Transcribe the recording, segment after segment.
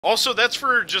Also, that's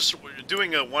for just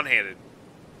doing a one-handed.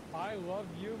 I love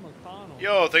you, McConnell.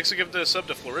 Yo, thanks for giving the sub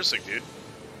to Floristic, dude.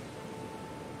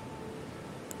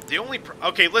 The only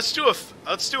okay, let's do a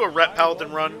rep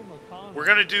paladin run. We're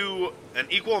gonna do an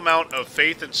equal amount of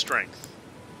faith and strength.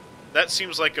 That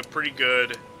seems like a pretty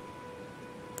good.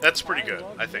 That's pretty good,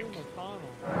 I think.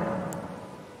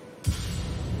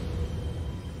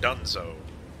 Dunzo.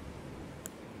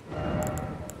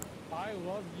 I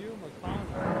love you,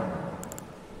 McConnell.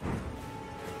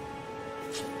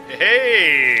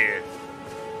 Hey,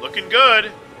 looking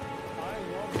good. I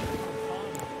love you,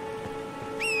 McConnell.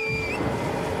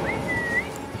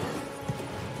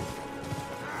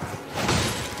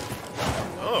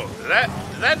 Oh, did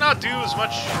that not do as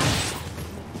much?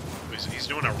 He's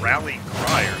doing a rallying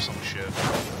cry or some shit.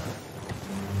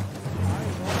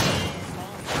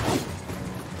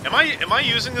 Am I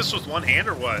using this with one hand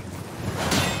or what?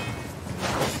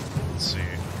 Let's see.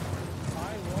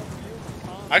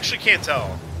 I actually can't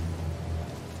tell.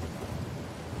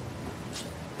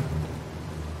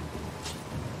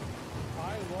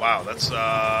 Wow, that's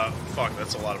fuck,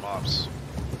 that's a lot of mobs.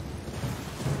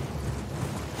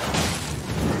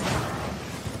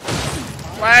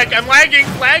 Lag, I'm lagging.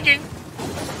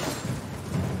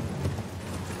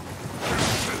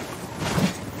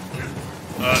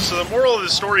 So the moral of the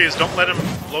story is don't let him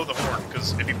blow the horn,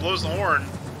 because if he blows the horn,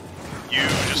 you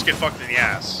just get fucked in the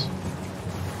ass.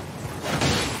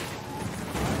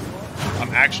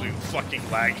 I'm actually fucking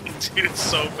lagging, dude, it's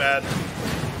so bad.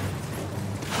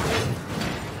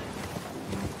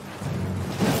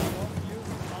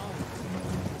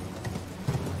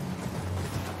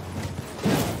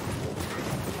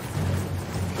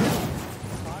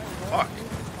 Fuck.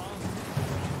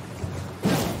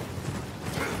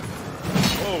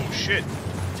 Oh, shit.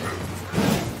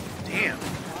 Damn.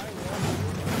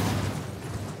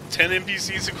 10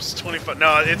 NPCs equals 25.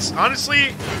 No, it's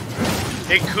honestly...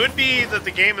 It could be that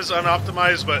the game is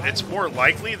unoptimized, but it's more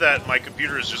likely that my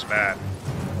computer is just bad.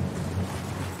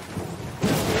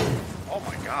 Oh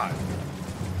my god.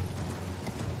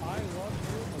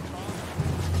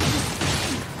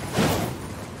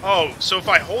 Oh, so if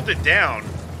I hold it down...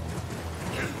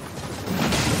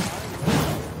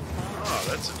 Oh,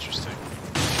 that's interesting.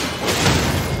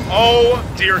 Oh,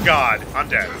 dear god. I'm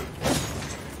dead.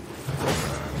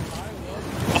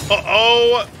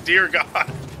 Oh, dear god.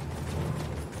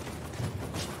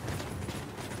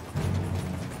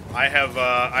 I have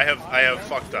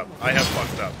fucked up. I have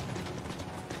fucked up.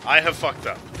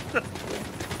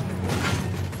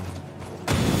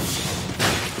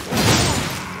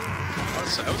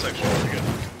 That was actually pretty good.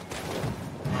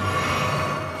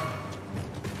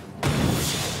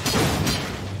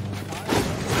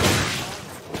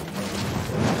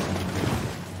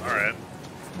 Alright.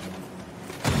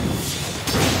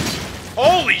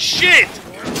 Holy shit!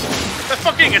 That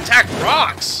fucking attack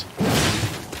rocks!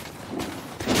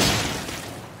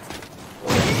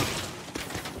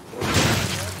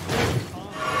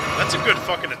 That's a good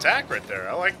fucking attack right there.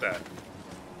 I like that.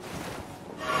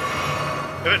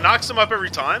 If it knocks him up every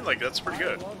time, like, that's pretty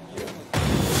good.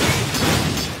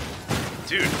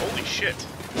 Dude, holy shit.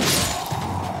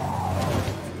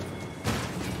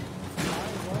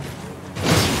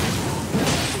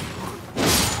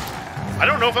 I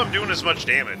don't know if I'm doing as much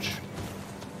damage.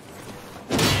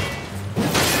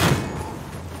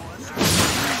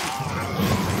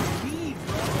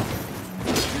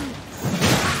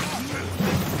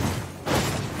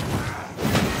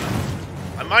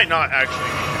 I might not actually be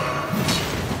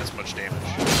doing as much damage.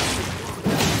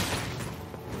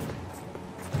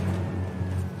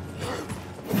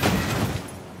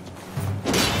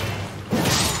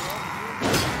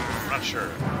 I'm not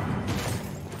sure.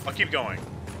 I'll keep going.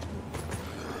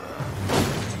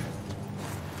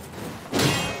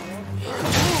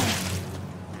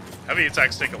 Heavy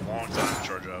attacks take a long time to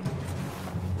charge up.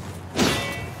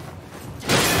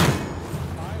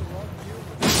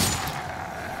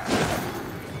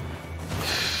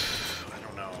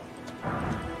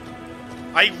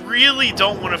 I really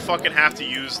don't want to fucking have to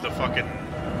use the fucking...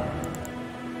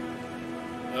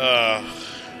 No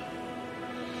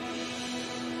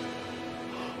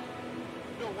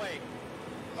way.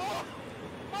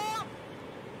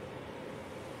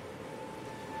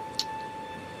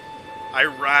 I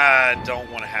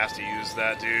don't want to have to use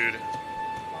that, dude.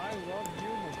 I love you,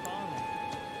 McConnell.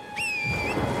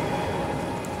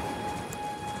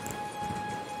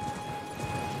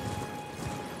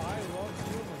 I love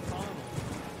you, McConnell.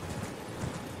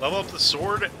 Level up the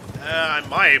sword? I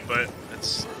might, but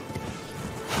it's...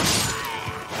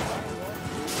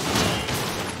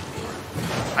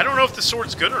 I don't know if the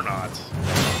sword's good or not.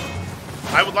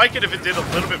 I would like it if it did a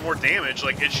little bit more damage.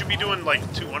 Like, it should be doing, like,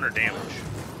 200 damage.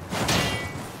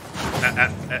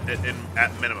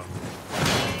 At minimum.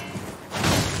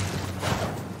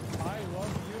 I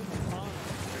love you, McConnell.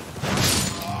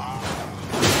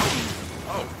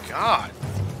 Oh, God.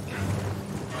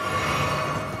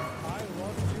 I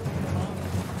love you, McConnell.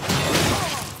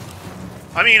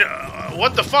 I mean,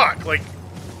 what the fuck? Like...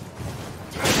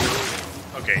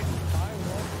 Okay. I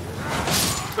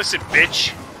love you. Listen,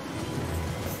 bitch.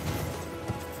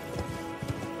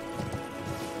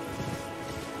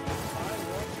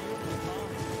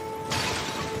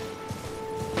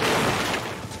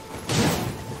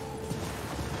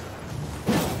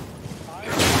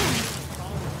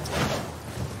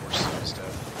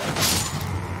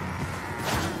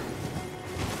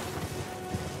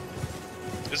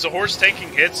 Is the horse taking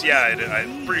hits? Yeah,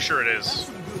 I'm pretty sure it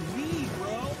is.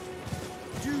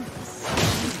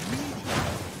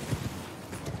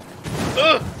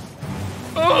 Oh!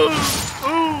 Oh!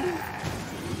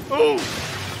 Oh!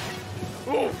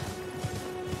 Oh!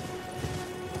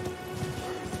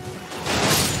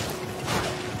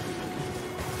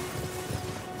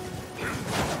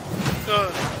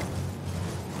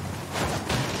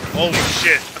 Holy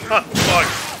shit. Fuck.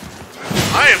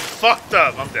 I am fucked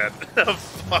up. I'm dead.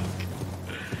 Fuck.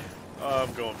 Oh,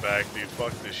 I'm going back, dude.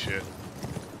 Fuck this shit.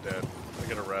 I'm dead. I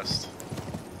gotta rest.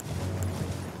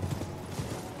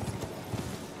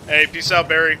 Hey, peace out,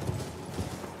 Barry.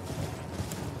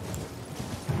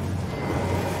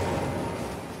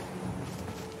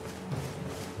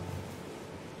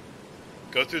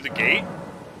 Go through the gate?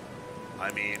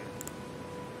 I mean...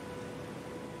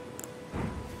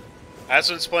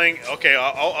 Aspen's playing... Okay,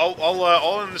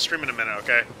 I'll end the stream in a minute,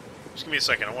 okay? Just give me a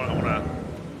second.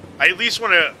 I at least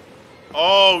want to...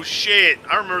 Oh, shit.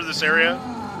 I remember this area.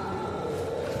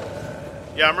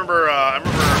 Yeah, I remember...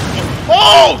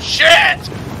 Oh, shit!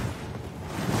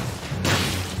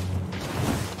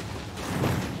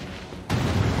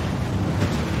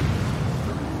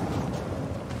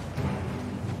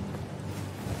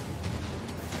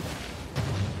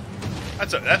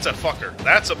 That's a fucker.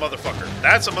 That's a motherfucker.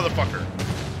 That's a motherfucker.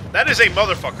 That is a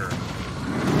motherfucker.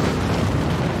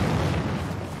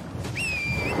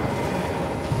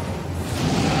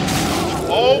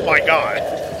 Oh my god.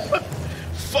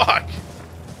 Fuck.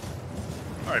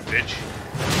 Alright, bitch.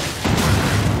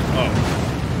 Oh.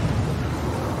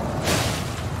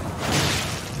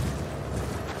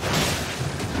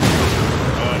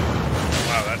 Oh.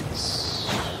 Wow, that's...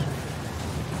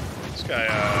 This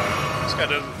guy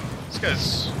doesn't... This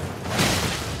guy's...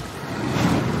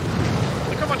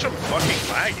 Look how much I'm fucking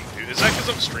lagging, dude. Is that because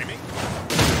I'm streaming?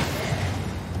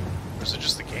 Or is it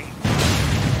just the game?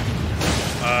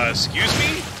 Excuse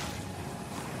me?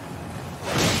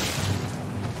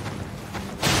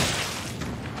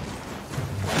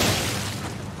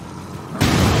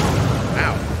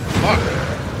 Ow. Fuck.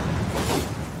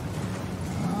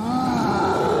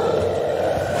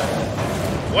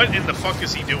 What in the fuck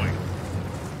is he doing?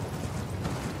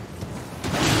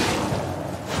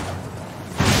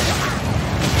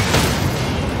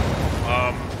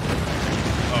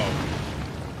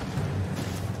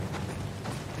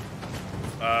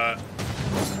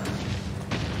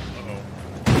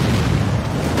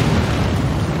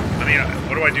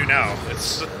 What do I do now?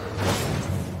 It's...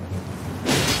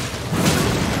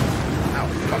 Ow,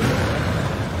 fuck.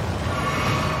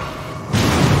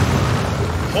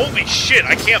 Holy shit,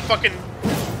 I can't fucking...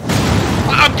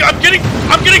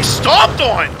 I'm getting stomped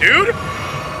on, dude!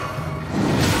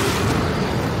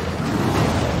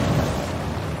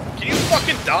 Can you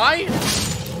fucking die?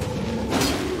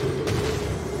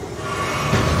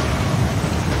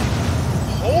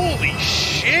 Holy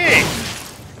shit!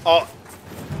 Oh...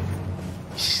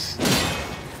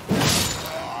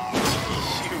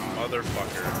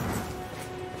 Motherfucker.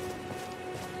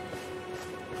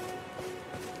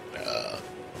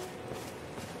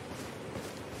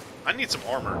 I need some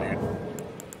armor, dude.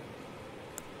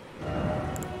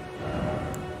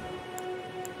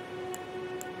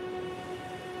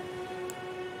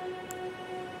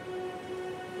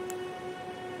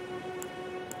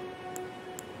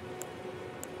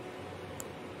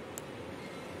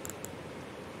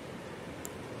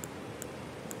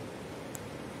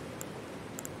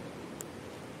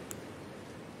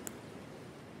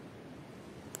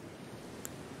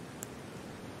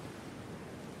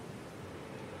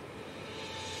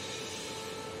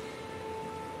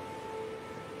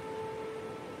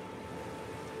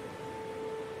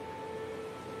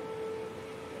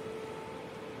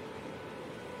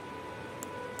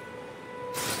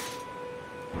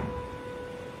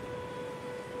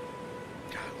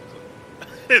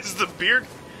 Is the beard...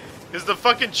 Is the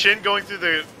fucking chin going through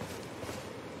the...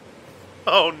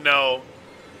 Oh no.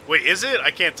 Wait, is it?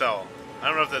 I can't tell. I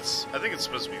don't know if that's... I think it's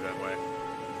supposed to be that way.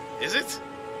 Is it?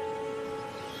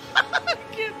 I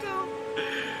can't tell.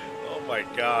 Oh my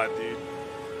god, dude.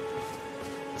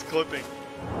 It's clipping.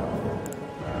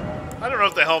 I don't know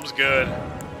if the helm's good.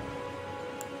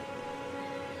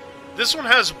 This one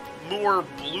has more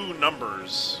blue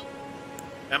numbers.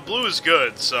 And blue is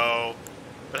good, so...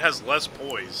 But it has less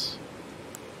poise.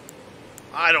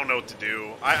 I don't know what to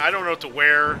do. I don't know what to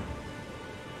wear.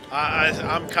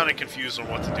 I'm kind of confused on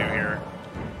what to do here.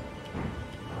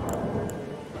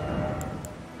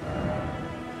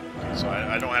 Okay, so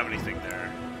I don't have anything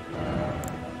there.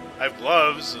 I have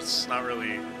gloves. It's not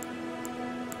really...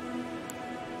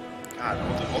 God,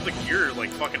 all the gear, like,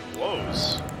 fucking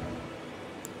blows.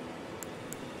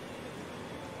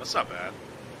 That's not bad.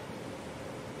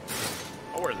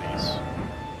 I'll wear these.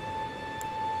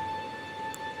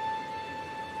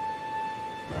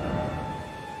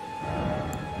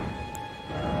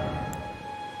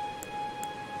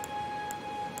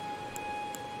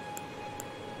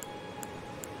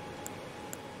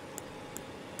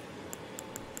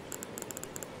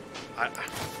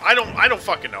 I don't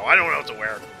fucking know. I don't know what to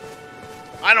wear.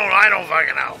 I don't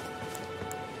fucking know.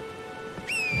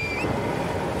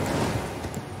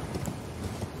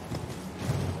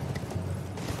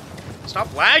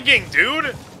 Stop lagging,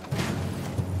 dude!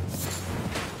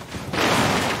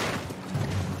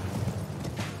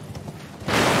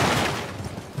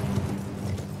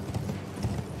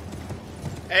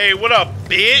 Hey, what up,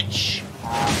 bitch?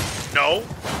 No.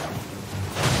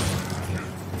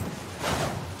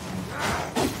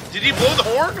 Did he blow the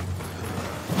horn?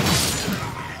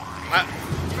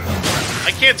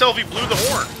 I can't tell if he blew the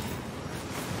horn.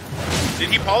 Did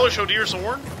he polish Odir's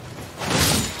horn?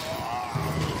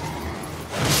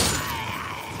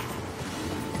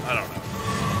 I don't know.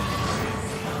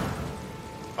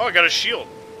 Oh, I got a shield.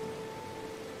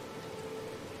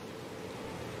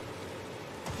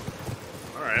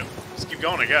 Alright, let's keep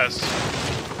going, I guess.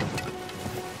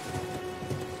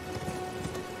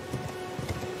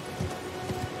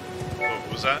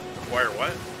 What was that? Wire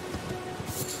what?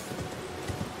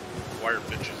 Wire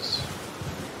bitches.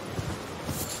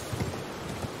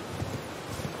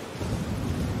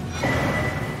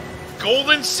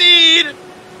 Golden seed!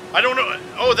 I don't know.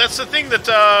 Oh, that's the thing that,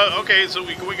 okay, so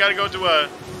we gotta go to a...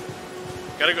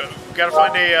 Gotta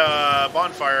find a,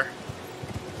 bonfire.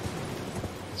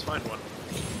 Let's find one.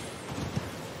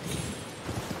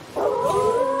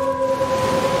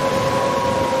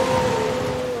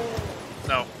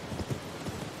 No.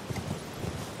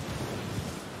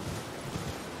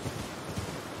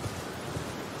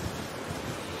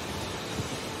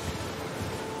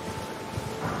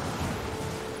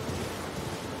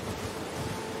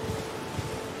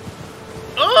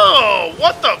 Oh,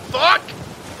 what the fuck?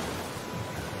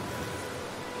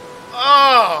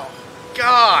 Oh,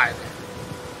 God.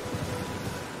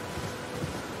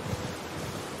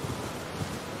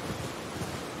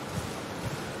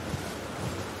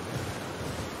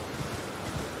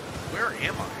 Where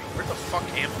am I? Where the fuck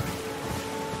am I?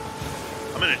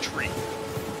 I'm in a tree.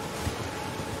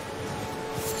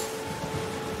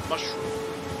 Mushroom.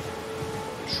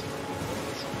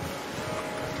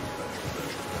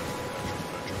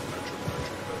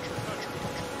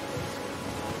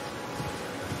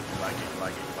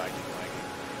 Lagging.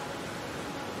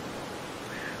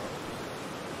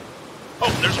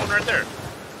 Oh, there's one right there.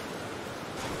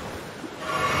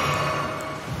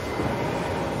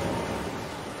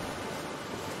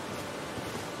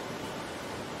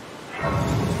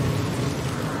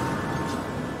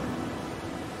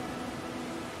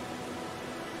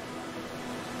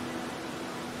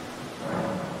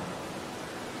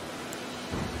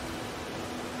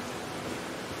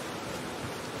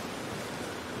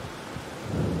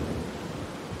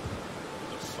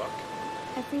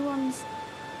 Everyone's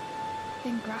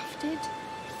been grafted.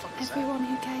 Everyone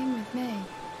who came with me.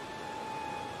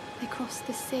 They crossed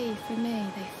the sea for me.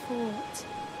 They fought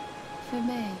for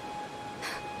me.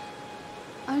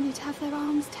 Only to have their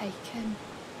arms taken.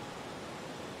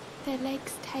 Their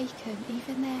legs taken.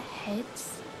 Even their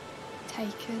heads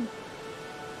taken.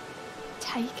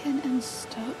 Taken and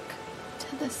stuck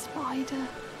to the spider.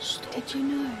 Did you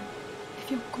know? If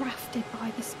you're grafted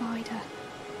by the spider,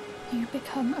 you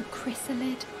become a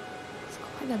chrysalid. It's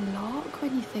quite a lark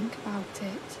when you think about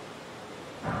it.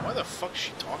 Why the fuck does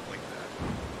she talk like that?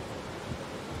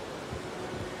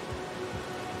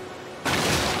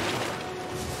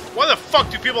 Why the fuck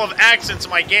do people have accents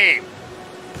in my game?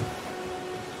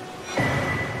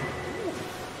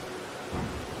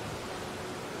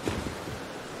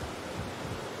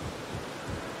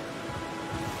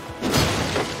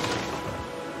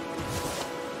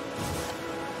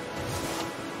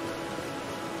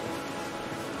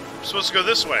 supposed to go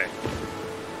this way.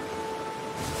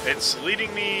 It's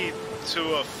leading me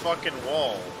to a fucking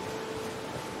wall.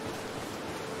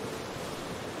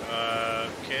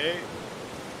 Okay.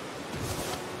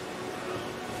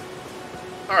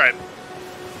 Alright.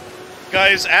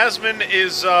 Guys, Asmon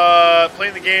is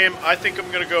playing the game. I think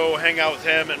I'm going to go hang out with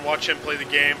him and watch him play the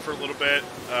game for a little bit.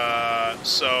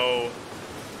 So,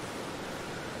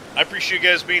 I appreciate you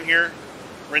guys being here.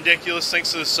 Ridiculous,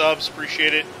 thanks to the subs.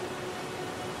 Appreciate it.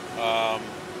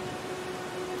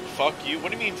 Fuck you?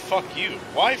 What do you mean, fuck you?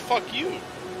 Why fuck you?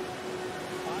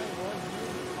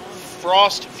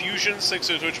 Frost Fusions, thanks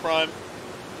to the Twitch Prime.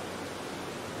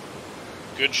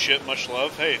 Good shit, much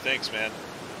love. Hey, thanks, man.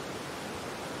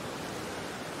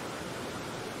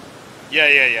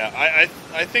 Yeah.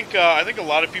 I think a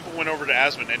lot of people went over to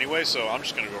Asmon anyway, so I'm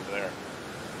just gonna go over there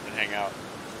and hang out.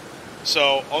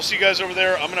 So I'll see you guys over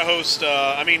there. I'm gonna host.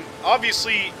 I mean,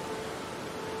 obviously,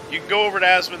 you can go over to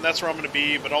Asmon. That's where I'm gonna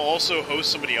be. But I'll also host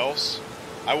somebody else.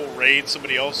 I will raid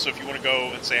somebody else. So if you want to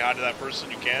go and say hi to that person,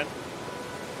 you can.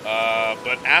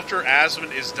 But after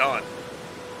Asmon is done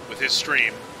with his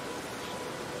stream,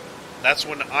 that's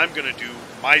when I'm gonna do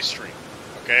my stream.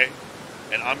 Okay.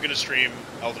 And I'm going to stream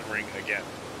Elden Ring again.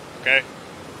 Okay?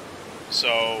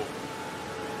 So,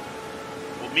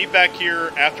 we'll meet back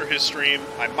here after his stream.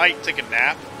 I might take a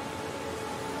nap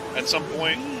at some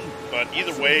point. But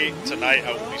either way, tonight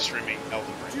I will be streaming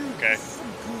Elden Ring. Okay?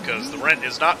 Because the rent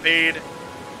is not paid.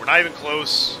 We're not even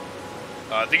close.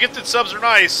 The gifted subs are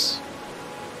nice.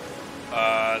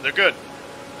 They're good.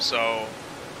 So,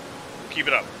 keep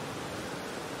it up.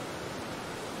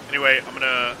 Anyway, I'm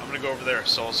gonna go over there,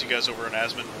 so I'll see you guys over in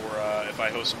Asmon, or if I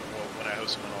host them, well, when I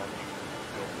host them, I'll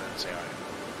go over there and say hi.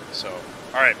 So,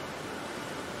 all right.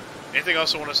 Anything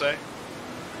else I want to say?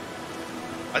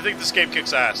 I think this game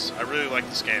kicks ass. I really like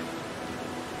this game,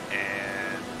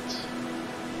 and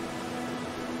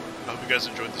I hope you guys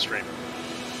enjoyed the stream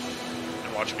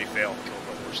and watching me fail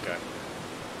kill the worst guy.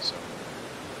 So,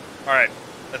 all right,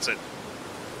 that's it.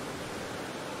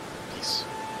 Peace.